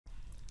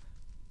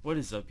What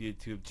is up,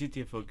 YouTube?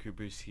 GTFO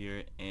Creepers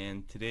here,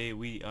 and today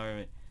we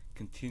are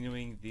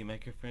continuing the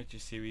Micro Furniture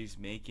series,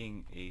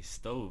 making a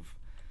stove.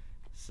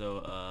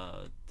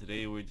 So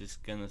today we're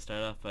just gonna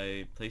start off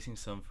by placing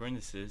some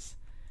furnaces,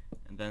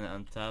 and then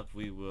on top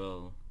we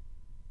will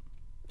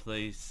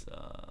place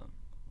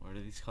what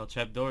are these called?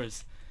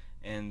 Trapdoors,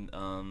 and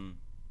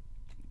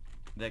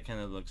that kind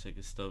of looks like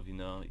a stove.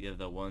 You have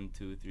the 1,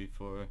 2, 3,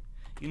 4.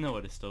 You know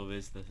what a stove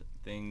is? The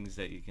things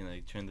that you can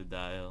like turn the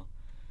dial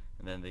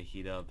and then they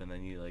heat up and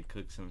then you like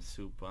cook some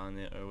soup on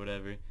it or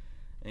whatever.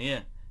 And yeah,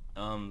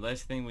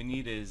 last thing we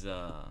need is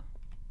a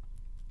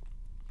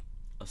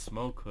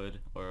smoke hood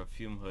or a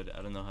fume hood.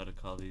 I don't know how to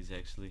call these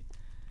actually.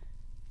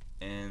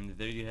 And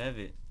there you have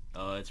it.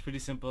 It's pretty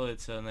simple.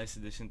 It's a nice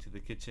addition to the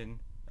kitchen.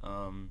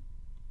 Because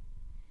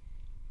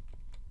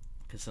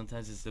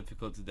sometimes it's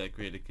difficult to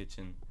decorate a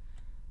kitchen.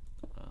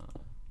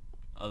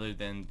 Other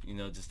than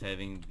just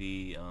having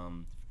the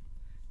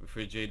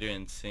refrigerator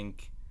and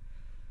sink.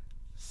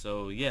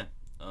 So yeah,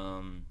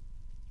 that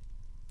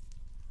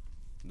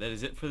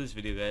is it for this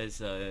video, guys.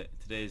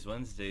 Today is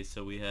Wednesday,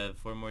 so we have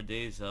 4 more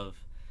days of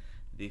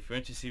the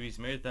Furniture Series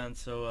Marathon,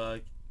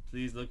 so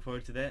please look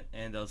forward to that,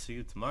 and I'll see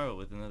you tomorrow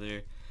with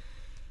another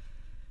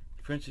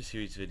Furniture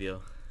Series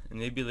video, and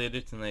maybe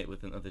later tonight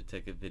with another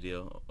tech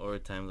video or a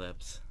time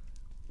lapse.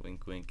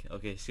 Wink wink.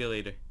 Okay, see you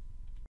later.